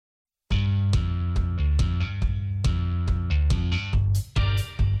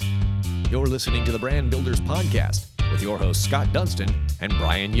You're listening to the Brand Builders Podcast with your hosts Scott Dunston and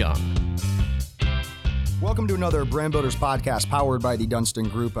Brian Young. Welcome to another Brand Builders Podcast powered by the Dunston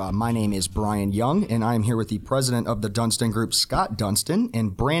Group. My name is Brian Young, and I am here with the president of the Dunston Group, Scott Dunston,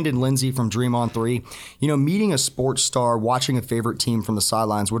 and Brandon Lindsay from Dream on 3. You know, meeting a sports star, watching a favorite team from the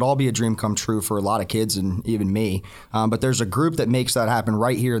sidelines would all be a dream come true for a lot of kids and even me. But there's a group that makes that happen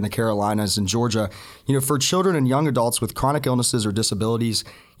right here in the Carolinas and Georgia. You know, for children and young adults with chronic illnesses or disabilities,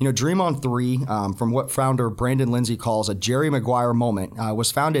 you know, Dream on 3, from what founder Brandon Lindsay calls a Jerry Maguire moment,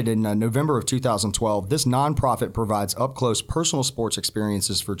 was founded in November of 2012. This nonprofit provides up-close personal sports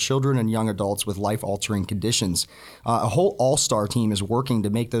experiences for children and young adults with life-altering conditions. A whole all-star team is working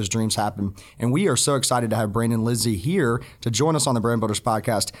to make those dreams happen, and we are so excited to have Brandon Lindsay here to join us on the Brand Builders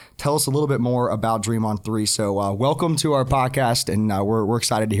Podcast. Tell us a little bit more about Dream on 3. So welcome to our podcast, and we're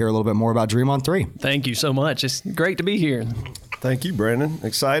excited to hear a little bit more about Dream on 3. Thank you so much. It's great to be here. Thank you, Brandon.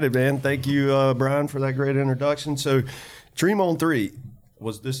 Excited, man. Thank you, Brian, for that great introduction. So, Dream on 3,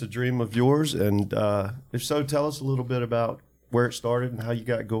 was this a dream of yours? And if so, tell us a little bit about where it started and how you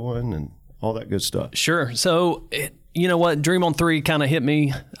got going and all that good stuff. Sure. So, you know what? Dream on 3 kind of hit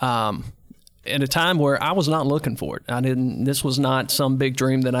me at a time where I was not looking for it. This was not some big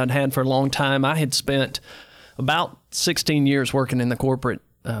dream that I'd had for a long time. I had spent about 16 years working in the corporate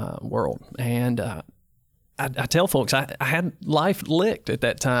world. And I tell folks I had life licked at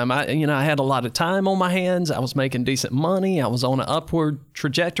that time. I had a lot of time on my hands. I was making decent money. I was on an upward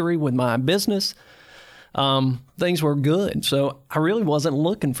trajectory with my business. Things were good. So I really wasn't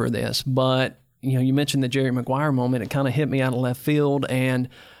looking for this. But, you know, you mentioned the Jerry Maguire moment. It kind of hit me out of left field. And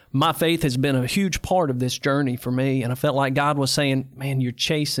my faith has been a huge part of this journey for me. And I felt like God was saying, man, you're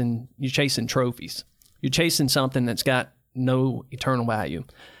chasing trophies. You're chasing something that's got no eternal value.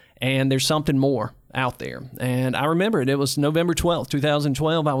 And there's something more out there. And I remember it was November 12th,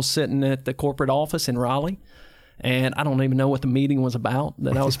 2012. I was sitting at the corporate office in Raleigh, and I don't even know what the meeting was about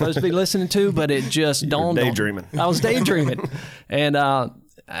that I was supposed to be listening to, but it just dawned on me. Daydreaming. I was daydreaming. And I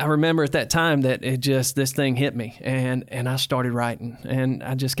remember at that time that this thing hit me, and I started writing, and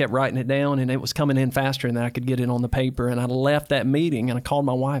I just kept writing it down, and it was coming in faster than I could get it on the paper. And I left that meeting, and I called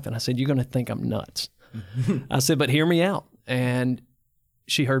my wife, and I said, "You're going to think I'm nuts." I said, "But hear me out." And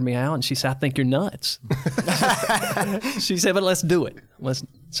she heard me out, and she said, "I think you're nuts." She said, "But let's do it."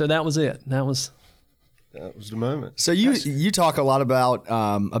 So that was it. That was the moment. So you talk a lot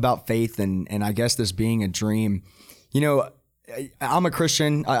about faith and I guess this being a dream. You know, I'm a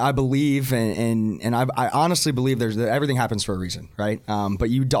Christian. I believe and I honestly believe that everything happens for a reason, right? But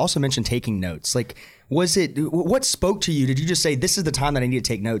you also mentioned taking notes. Like, what spoke to you? Did you just say, this is the time that I need to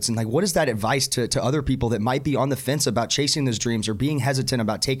take notes? And like, what is that advice to other people that might be on the fence about chasing those dreams or being hesitant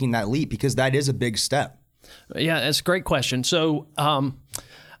about taking that leap? Because that is a big step. Yeah, that's a great question. So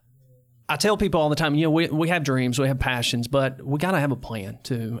I tell people all the time, you know, we have dreams, we have passions, but we got to have a plan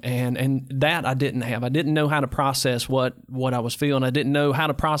too. And that I didn't have. I didn't know how to process what I was feeling. I didn't know how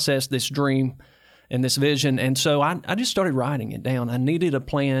to process this dream and this vision. And so I just started writing it down. I needed a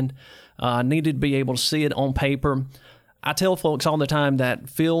plan. I needed to be able to see it on paper. I tell folks all the time that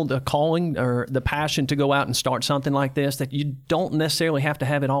feel the calling or the passion to go out and start something like this, that you don't necessarily have to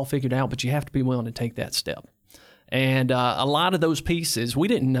have it all figured out, but you have to be willing to take that step. And a lot of those pieces, we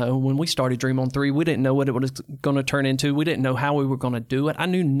didn't know when we started Dream on 3, we didn't know what it was going to turn into. We didn't know how we were going to do it. I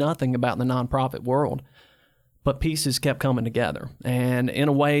knew nothing about the nonprofit world, but pieces kept coming together. And in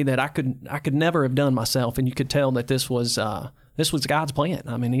a way that I could never have done myself. And you could tell that this was God's plan.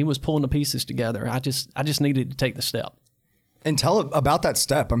 I mean, he was pulling the pieces together. I just needed to take the step. And tell about that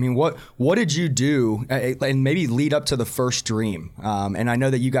step. I mean, what did you do, and maybe lead up to the first dream? And I know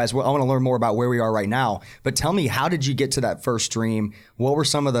that you guys, I want to learn more about where we are right now, but tell me, how did you get to that first dream? What were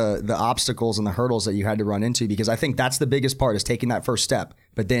some of the obstacles and the hurdles that you had to run into? Because I think that's the biggest part, is taking that first step.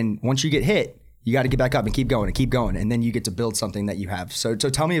 But then once you get hit, you got to get back up and keep going, and then you get to build something that you have. So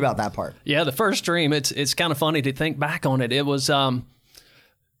tell me about that part. Yeah, the first dream, it's kind of funny to think back on it. It was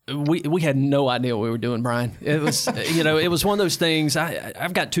we had no idea what we were doing, Brian. It was it was one of those things.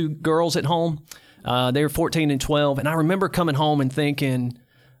 I've got two girls at home. They were 14 and 12, and I remember coming home and thinking,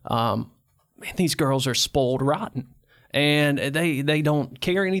 man, these girls are spoiled rotten. And they don't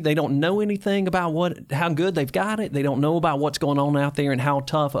care they don't know anything about how good they've got it. They don't know about what's going on out there and how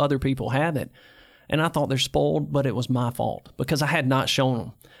tough other people have it. And I thought they're spoiled, but it was my fault because I had not shown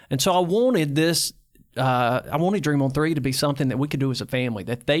them. And so I wanted I wanted Dream on 3 to be something that we could do as a family,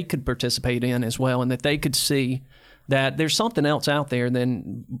 that they could participate in as well, and that they could see that there's something else out there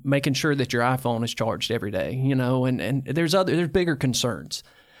than making sure that your iPhone is charged every day, and there's bigger concerns.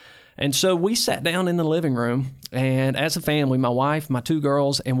 And so we sat down in the living room, and as a family, my wife, my 2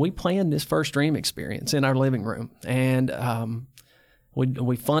 girls, and we planned this first dream experience in our living room. And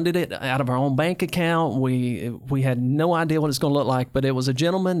we funded it out of our own bank account. We had no idea what it's going to look like, but it was a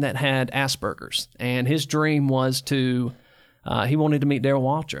gentleman that had Asperger's, and his dream was to he wanted to meet Darrell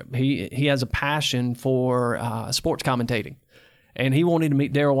Waltrip. He has a passion for sports commentating. And he wanted to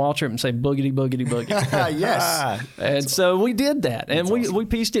meet Darrell Waltrip and say boogity, boogity, boogity. Yes. And so we did that. And we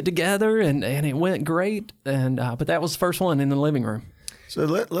pieced it together, and it went great. And but that was the first one in the living room. So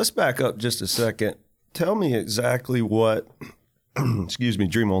let's back up just a second. Tell me exactly what,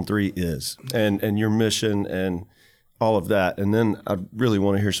 Dream On 3 is and your mission and all of that. And then I really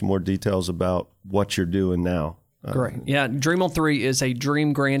want to hear some more details about what you're doing now. Great. Yeah, Dream On 3 is a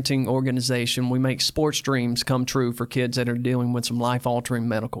dream-granting organization. We make sports dreams come true for kids that are dealing with some life-altering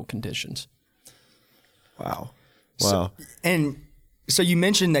medical conditions. Wow. So you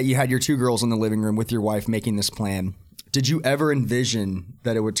mentioned that you had your 2 girls in the living room with your wife making this plan. Did you ever envision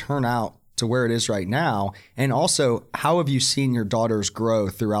that it would turn out to where it is right now? And also, how have you seen your daughters grow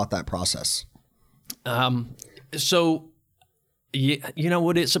throughout that process? So, yeah,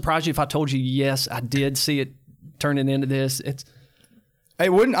 would it surprise you if I told you, yes, I did see it turning into this? It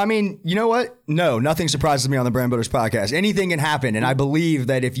wouldn't. I mean, you know what? No, nothing surprises me on the Brand Builders podcast. Anything can happen, and I believe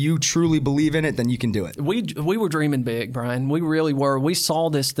that if you truly believe in it, then you can do it. We were dreaming big, Brian. We really were. We saw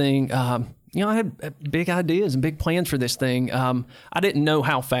this thing. I had big ideas and big plans for this thing. I didn't know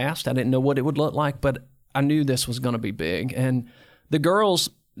how fast. I didn't know what it would look like, but I knew this was going to be big. And the girls,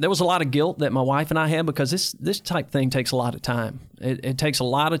 there was a lot of guilt that my wife and I had because this type thing takes a lot of time. It takes a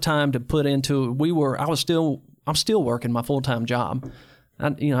lot of time to put into. I'm still working my full-time job.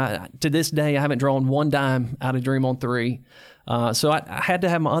 To this day, I haven't drawn one dime out of Dream On 3. So I had to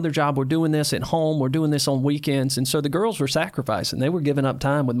have my other job. We're doing this at home. We're doing this on weekends. And so the girls were sacrificing. They were giving up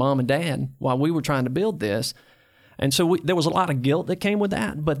time with mom and dad while we were trying to build this. And so there was a lot of guilt that came with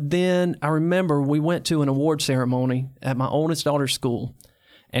that. But then I remember we went to an award ceremony at my oldest daughter's school.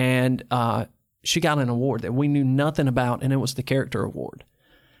 And she got an award that we knew nothing about, and it was the Character Award.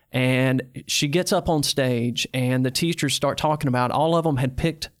 And she gets up on stage, and the teachers start talking about all of them had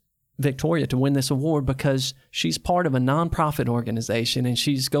picked Victoria to win this award because she's part of a nonprofit organization, and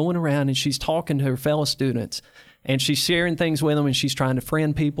she's going around and she's talking to her fellow students, and she's sharing things with them, and she's trying to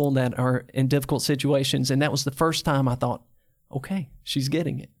friend people that are in difficult situations. And that was the first time I thought, okay, she's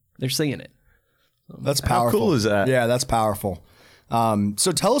getting it. They're seeing it. That's powerful. How cool is that? Yeah, that's powerful.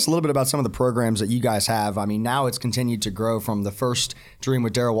 So tell us a little bit about some of the programs that you guys have. I mean, now it's continued to grow from the first dream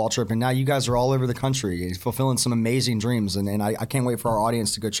with Darrell Waltrip, and now you guys are all over the country fulfilling some amazing dreams. And I can't wait for our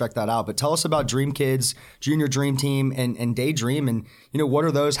audience to go check that out. But tell us about Dream Kids, Junior Dream Team, and Daydream. And, what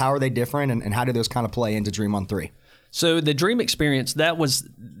are those? How are they different? And how do those kind of play into Dream On 3? So the Dream Experience,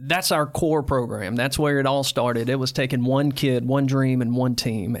 that's our core program. That's where it all started. It was taking one kid, one dream, and one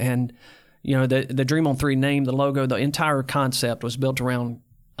team. And the Dream On 3 name, the logo, the entire concept was built around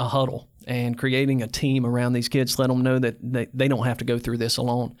a huddle and creating a team around these kids to let them know that they don't have to go through this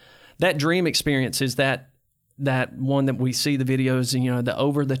alone. That Dream Experience is that one that we see the videos, the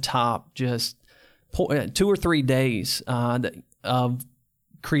over-the-top, just 2 or 3 days of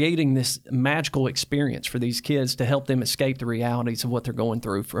creating this magical experience for these kids to help them escape the realities of what they're going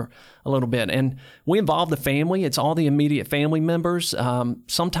through for a little bit. And we involve the family. It's all the immediate family members.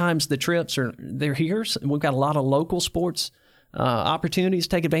 Sometimes the trips they're here. We've got a lot of local sports opportunities to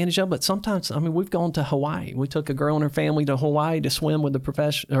take advantage of, but sometimes, we've gone to Hawaii. We took a girl and her family to Hawaii to swim with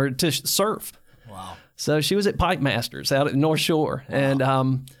to surf. Wow. So she was at Pipe Masters out at North Shore. Wow.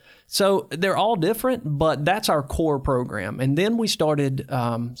 And, so they're all different, but that's our core program. And then we started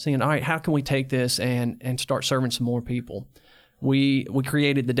saying, all right, how can we take this and start serving some more people? We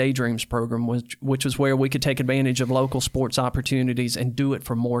created the Daydreams program, which is where we could take advantage of local sports opportunities and do it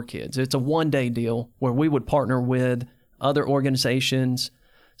for more kids. It's a one-day deal where we would partner with other organizations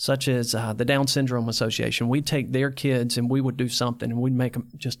such as the Down Syndrome Association. We'd take their kids and we would do something, and we'd make them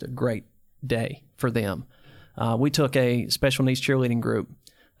just a great day for them. We took a special needs cheerleading group.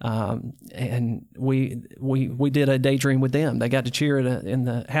 And we did a daydream with them. They got to cheer in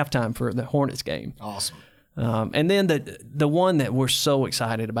the halftime for the Hornets game. Awesome. And then the one that we're so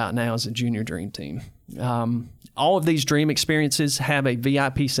excited about now is the Junior Dream Team. All of these dream experiences have a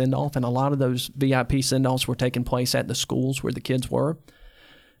VIP send-off, and a lot of those VIP send-offs were taking place at the schools where the kids were.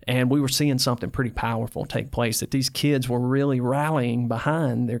 And we were seeing something pretty powerful take place, that these kids were really rallying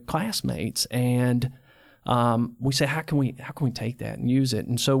behind their classmates. And we say, how can we take that and use it?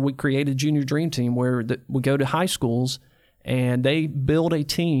 And so we created Junior Dream Team, where we go to high schools and they build a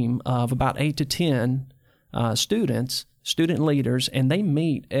team of about 8 to 10 students student leaders, and they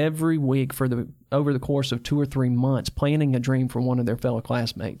meet every week over the course of 2 or 3 months, planning a dream for one of their fellow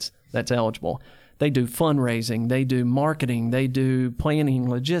classmates that's eligible. They do fundraising, they do marketing, they do planning,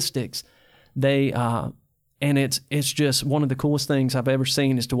 logistics. And it's just one of the coolest things I've ever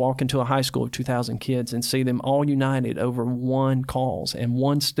seen is to walk into a high school of 2,000 kids and see them all united over one cause and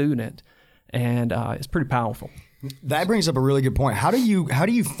one student, and it's pretty powerful. That brings up a really good point. How do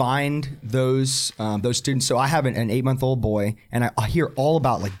you find those students? So I have an 8-month-old boy, and I hear all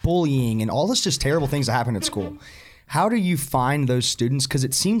about like bullying and all this just terrible things that happen at school. How do you find those students? Because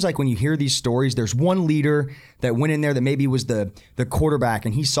it seems like when you hear these stories, there's one leader that went in there that maybe was the quarterback,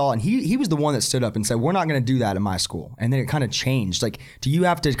 and he saw it, and he was the one that stood up and said, we're not going to do that in my school. And then it kind of changed. Like, do you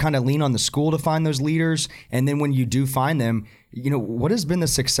have to kind of lean on the school to find those leaders? And then when you do find them, what has been the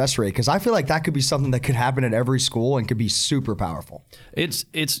success rate? Because I feel like that could be something that could happen at every school and could be super powerful.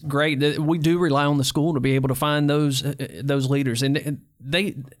 It's great that we do rely on the school to be able to find those leaders, and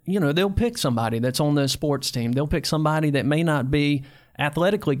they'll pick somebody that's on the sports team. They'll pick somebody that may not be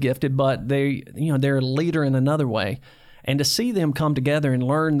athletically gifted, but they're a leader in another way, and to see them come together and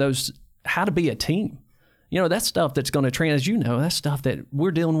learn how to be a team. That's stuff that's going to that's stuff that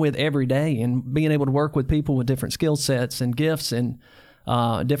we're dealing with every day, and being able to work with people with different skill sets and gifts and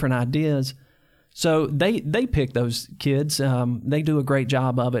different ideas. So they pick those kids. They do a great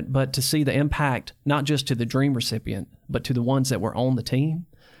job of it, but to see the impact, not just to the dream recipient, but to the ones that were on the team,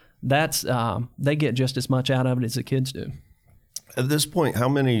 they get just as much out of it as the kids do. At this point, how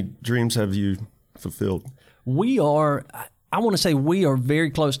many dreams have you fulfilled? I want to say we are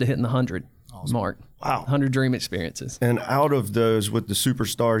very close to hitting the 100 mark. Wow. 100 dream experiences. And out of those, with the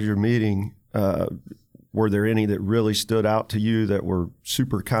superstars you're meeting, were there any that really stood out to you that were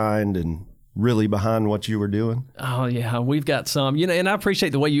super kind and really behind what you were doing? Oh, yeah. We've got some. And I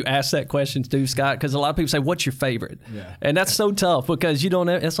appreciate the way you ask that question too, Scott, because a lot of people say, what's your favorite? Yeah. And that's so tough because you don't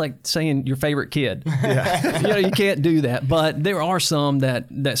know. It's like saying your favorite kid. Yeah. You can't do that. But there are some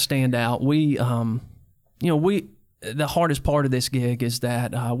that stand out. The hardest part of this gig is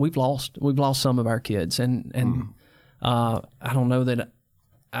that we've lost some of our kids, and I don't know that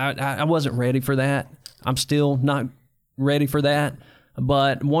I wasn't ready for that. I'm still not ready for that.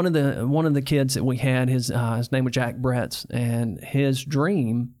 But one of the kids that we had, his name was Jack Bretz, and his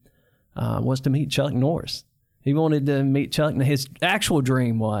dream was to meet Chuck Norris. He wanted to meet Chuck. His actual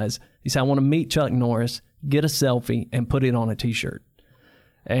dream was, he said, I want to meet Chuck Norris, get a selfie, and put it on a T-shirt.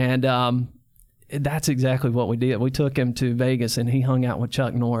 And that's exactly what we did. We took him to Vegas, and he hung out with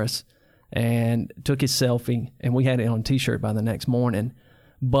Chuck Norris and took his selfie, and we had it on a T-shirt by the next morning.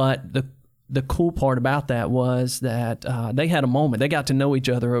 But the cool part about that was that they had a moment. They got to know each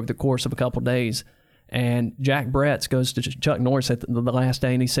other over the course of a couple of days. And Jack Bretz goes to Chuck Norris at the last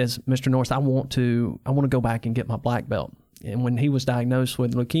day, and he says, Mr. Norris, I want to go back and get my black belt. And when he was diagnosed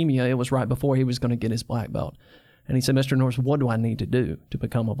with leukemia, it was right before he was going to get his black belt. And he said, Mr. Norris, what do I need to do to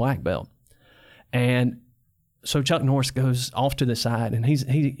become a black belt? And so Chuck Norris goes off to the side, and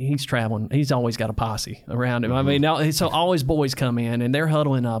he's traveling. He's always got a posse around him. I mean, so all his boys come in, and they're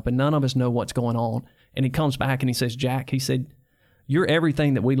huddling up, and none of us know what's going on. And he comes back, and he says, Jack, he said, you're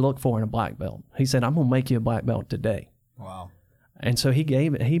everything that we look for in a black belt. He said, I'm going to make you a black belt today. Wow. And so he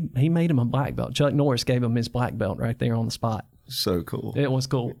made him a black belt. Chuck Norris gave him his black belt right there on the spot. So cool. It was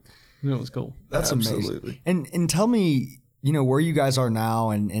cool. It was cool. That's Absolutely. Amazing. And tell me, where you guys are now,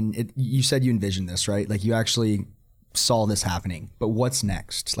 and you said you envisioned this, right? Like you actually saw this happening, but what's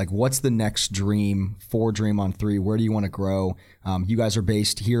next? Like what's the next dream for Dream on 3? Where do you want to grow? You guys are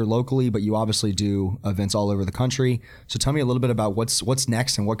based here locally, but you obviously do events all over the country. So tell me a little bit about what's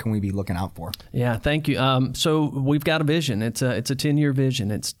next and what can we be looking out for? Yeah, thank you. So we've got a vision. It's a 10-year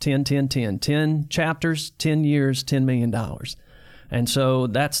vision. It's 10 chapters, 10 years, $10 million. And so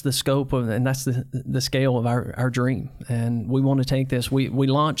that's the scope of, and that's the scale of our dream. And we want to take this. We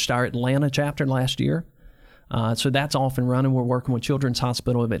launched our Atlanta chapter last year. So that's off and running. We're working with Children's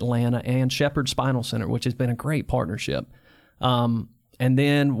Hospital of Atlanta and Shepherd Spinal Center, which has been a great partnership. And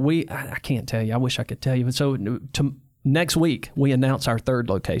then I can't tell you. I wish I could tell you. So next week, we announce our third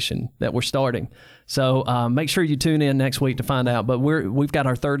location that we're starting. So make sure you tune in next week to find out. But we've got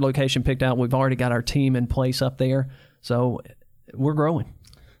our third location picked out. We've already got our team in place up there. So we're growing.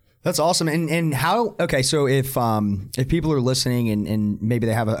 That's awesome. And how, okay, so if people are listening and maybe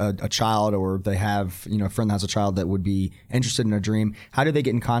they have a child or they have, a friend that has a child that would be interested in a dream, how do they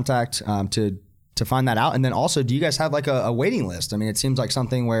get in contact to find that out? And then also, do you guys have like a waiting list? I mean, it seems like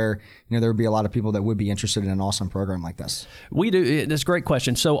something where, there would be a lot of people that would be interested in an awesome program like this. We do. That's a great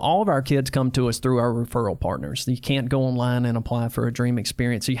question. So all of our kids come to us through our referral partners. You can't go online and apply for a dream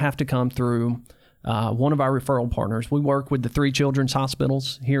experience. You have to come through one of our referral partners. We work with the 3 children's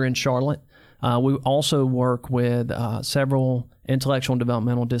hospitals here in Charlotte. We also work with several intellectual and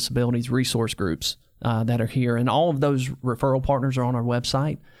developmental disabilities resource groups that are here, and all of those referral partners are on our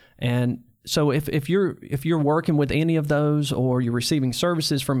website. And so if you're working with any of those, or you're receiving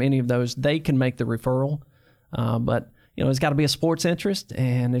services from any of those, they can make the referral. But there's got to be a sports interest,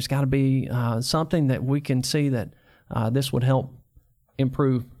 and there's got to be something that we can see that this would help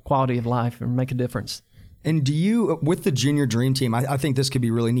improve quality of life and make a difference. And do you, with the Junior Dream Team, I think this could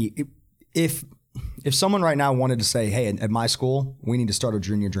be really neat. If someone right now wanted to say, hey, at my school, we need to start a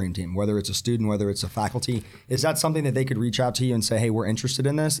Junior Dream Team, whether it's a student, whether it's a faculty, is that something that they could reach out to you and say, hey, we're interested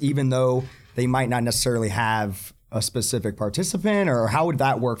in this, even though they might not necessarily have a specific participant? Or how would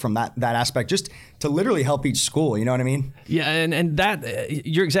that work from that aspect, just to literally help each school? You know what I mean? Yeah, and that,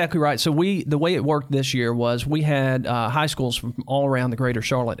 you're exactly right. So the way it worked this year was we had high schools from all around the greater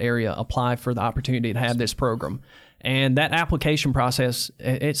Charlotte area apply for the opportunity to have this program. And that application process,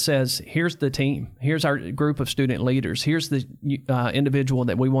 it says, here's the team, here's our group of student leaders, here's the individual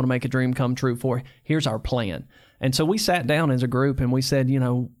that we want to make a dream come true for, here's our plan. And so we sat down as a group and we said,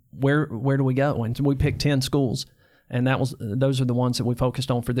 where do we go? And we picked 10 schools. And those are the ones that we focused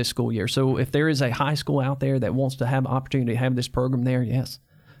on for this school year. So if there is a high school out there that wants to have an opportunity to have this program there, yes,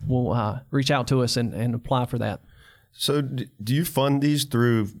 we'll reach out to us and apply for that. So do you fund these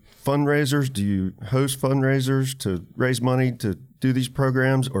through fundraisers? Do you host fundraisers to raise money to do these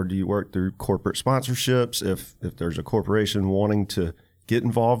programs? Or do you work through corporate sponsorships? If there's a corporation wanting to get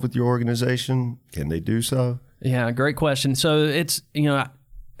involved with your organization, can they do so? Yeah, great question. So it's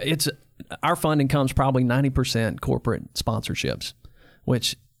our funding comes probably 90% corporate sponsorships,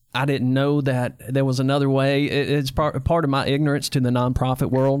 which I didn't know that there was another way. It's part of my ignorance to the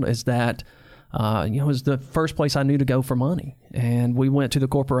nonprofit world is that it was the first place I knew to go for money. And we went to the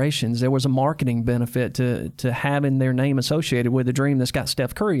corporations. There was a marketing benefit to having their name associated with a dream that's got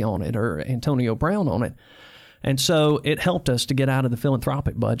Steph Curry on it or Antonio Brown on it. And so it helped us to get out of the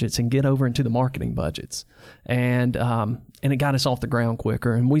philanthropic budgets and get over into the marketing budgets. And it got us off the ground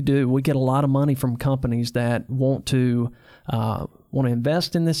quicker. And we get a lot of money from companies that want to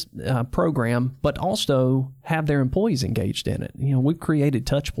invest in this program, but also have their employees engaged in it. We've created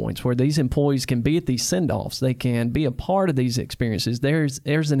touch points where these employees can be at these send-offs. They can be a part of these experiences.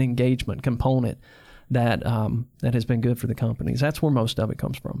 There's an engagement component that has been good for the companies. That's where most of it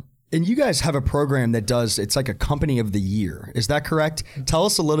comes from. And you guys have a program it's like a company of the year. Is that correct? Tell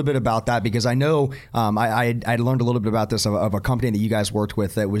us a little bit about that, because I know I learned a little bit about this of a company that you guys worked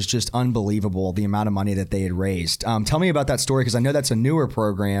with that was just unbelievable, the amount of money that they had raised. Tell me about that story, because I know that's a newer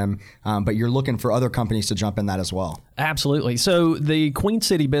program, but you're looking for other companies to jump in that as well. Absolutely. So the Queen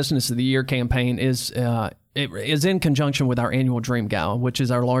City Business of the Year campaign is in conjunction with our annual Dream Gala, which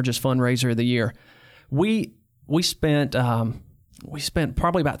is our largest fundraiser of the year. We spent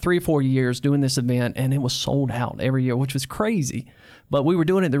probably about 3 or 4 years doing this event, and it was sold out every year, which was crazy. But we were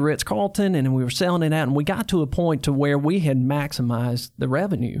doing it at the Ritz-Carlton, and we were selling it out, and we got to a point to where we had maximized the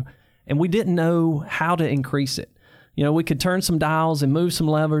revenue, and we didn't know how to increase it. We could turn some dials and move some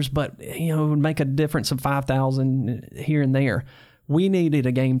levers, but it would make a difference of $5,000 here and there. We needed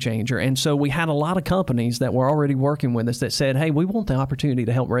a game changer, and so we had a lot of companies that were already working with us that said, hey, we want the opportunity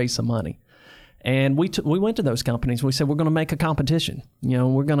to help raise some money. And we went to those companies. We said, we're going to make a competition.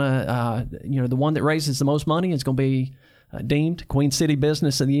 We're going to, the one that raises the most money is going to be deemed Queen City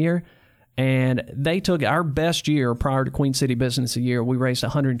Business of the Year. And they took our best year prior to Queen City Business of the Year. We raised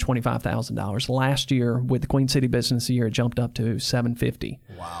 $125,000. Last year with the Queen City Business of the Year, it jumped up to $750,000.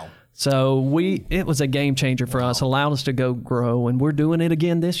 Wow. So it was a game changer for us, allowed us to go grow. And we're doing it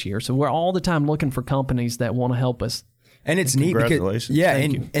again this year. So we're all the time looking for companies that want to help us. And it's neat because,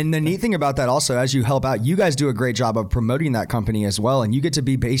 and the neat thing about that also, as you help out, you guys do a great job of promoting that company as well. And you get to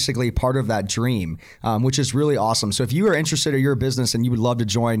be basically part of that dream, which is really awesome. So if you are interested in your business and you would love to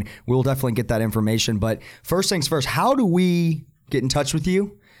join, we'll definitely get that information. But first things first, how do we get in touch with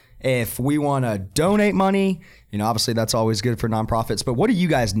you? If we want to donate money, obviously that's always good for nonprofits. But what do you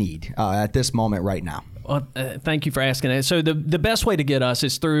guys need at this moment right now? Well, thank you for asking that. So the best way to get us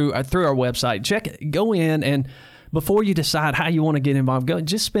is through our website. Go in and before you decide how you want to get involved,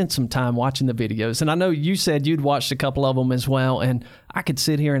 just spend some time watching the videos. And I know you said you'd watched a couple of them as well, and I could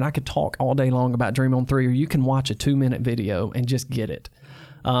sit here and I could talk all day long about Dream on 3, or you can watch a 2-minute video and just get it.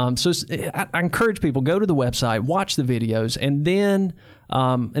 So I encourage people, go to the website, watch the videos, and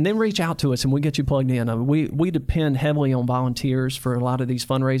then reach out to us and we'll get you plugged in. We depend heavily on volunteers for a lot of these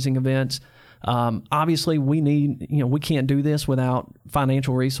fundraising events. Obviously we need, we can't do this without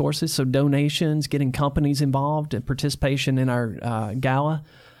financial resources. So donations, getting companies involved and participation in our gala.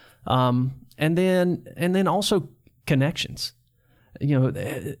 And and then also connections.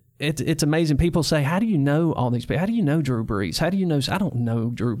 It's amazing. People say, how do you know all these people? How do you know Drew Brees? How do you know? I don't know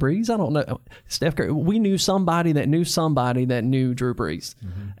Drew Brees. I don't know Steph Curry. We knew somebody that knew somebody that knew Drew Brees.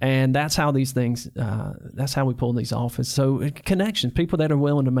 And that's how these things, that's how we pull these off. So connections, people that are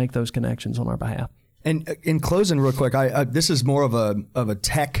willing to make those connections on our behalf. And in closing real quick, this is more of a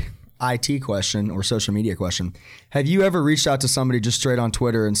tech IT question or social media question. Have you ever reached out to somebody just straight on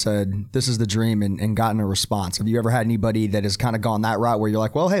Twitter and said, this is the dream, and gotten a response? Have you ever had anybody that has kind of gone that route where you're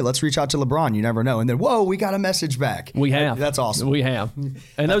like, well, hey, let's reach out to LeBron. You never know. And then, whoa, we got a message back. We have. That's awesome. We have.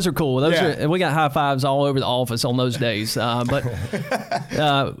 And those are cool. We got high fives all over the office on those days. But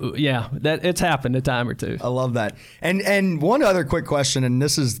it's happened a time or two. I love that. And one other quick question, and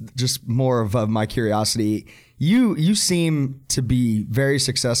this is just more of my curiosity. You seem to be very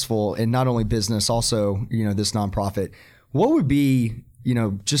successful in not only business, also, this nonprofit. What would be,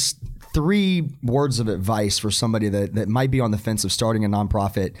 just 3 words of advice for somebody that might be on the fence of starting a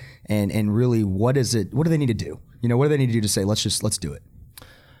nonprofit, and really what do they need to do? What do they need to do to say, let's do it?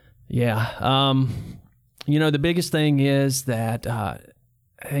 Yeah. The biggest thing is that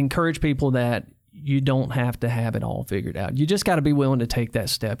encourage people that you don't have to have it all figured out. You just got to be willing to take that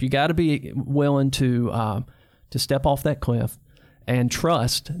step. You got to be willing to step off that cliff and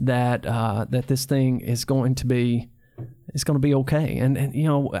trust that that this thing is going to be okay. And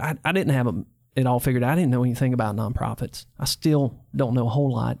I didn't have it all figured out. I didn't know anything about nonprofits. I still don't know a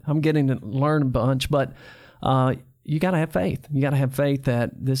whole lot. I'm getting to learn a bunch, but you got to have faith. You got to have faith that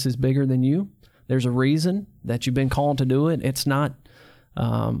this is bigger than you. There's a reason that you've been called to do it. It's not.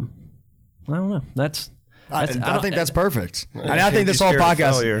 I don't know. I think that's perfect. And I think this whole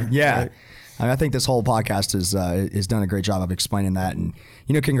podcast. Yeah. Right. I think this whole podcast has done a great job of explaining that. And,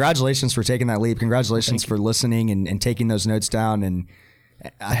 congratulations for taking that leap. Congratulations for listening and taking those notes down. And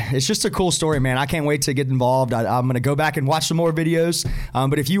it's just a cool story, man. I can't wait to get involved. I'm going to go back and watch some more videos.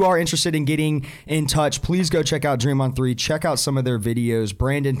 But if you are interested in getting in touch, please go check out Dream on 3. Check out some of their videos.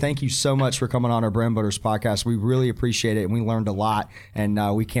 Brandon, thank you so much for coming on our Brand Builders podcast. We really appreciate it, and we learned a lot.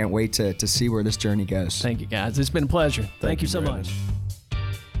 And we can't wait to see where this journey goes. Thank you, guys. It's been a pleasure. Thank you so much.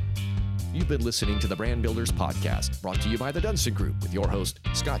 You've been listening to the Brand Builders Podcast, brought to you by the Dunston Group with your host,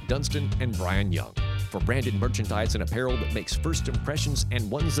 Scott Dunston and Brian Young. For branded merchandise and apparel that makes first impressions and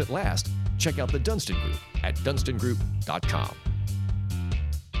ones that last, check out the Dunston Group at dunstongroup.com.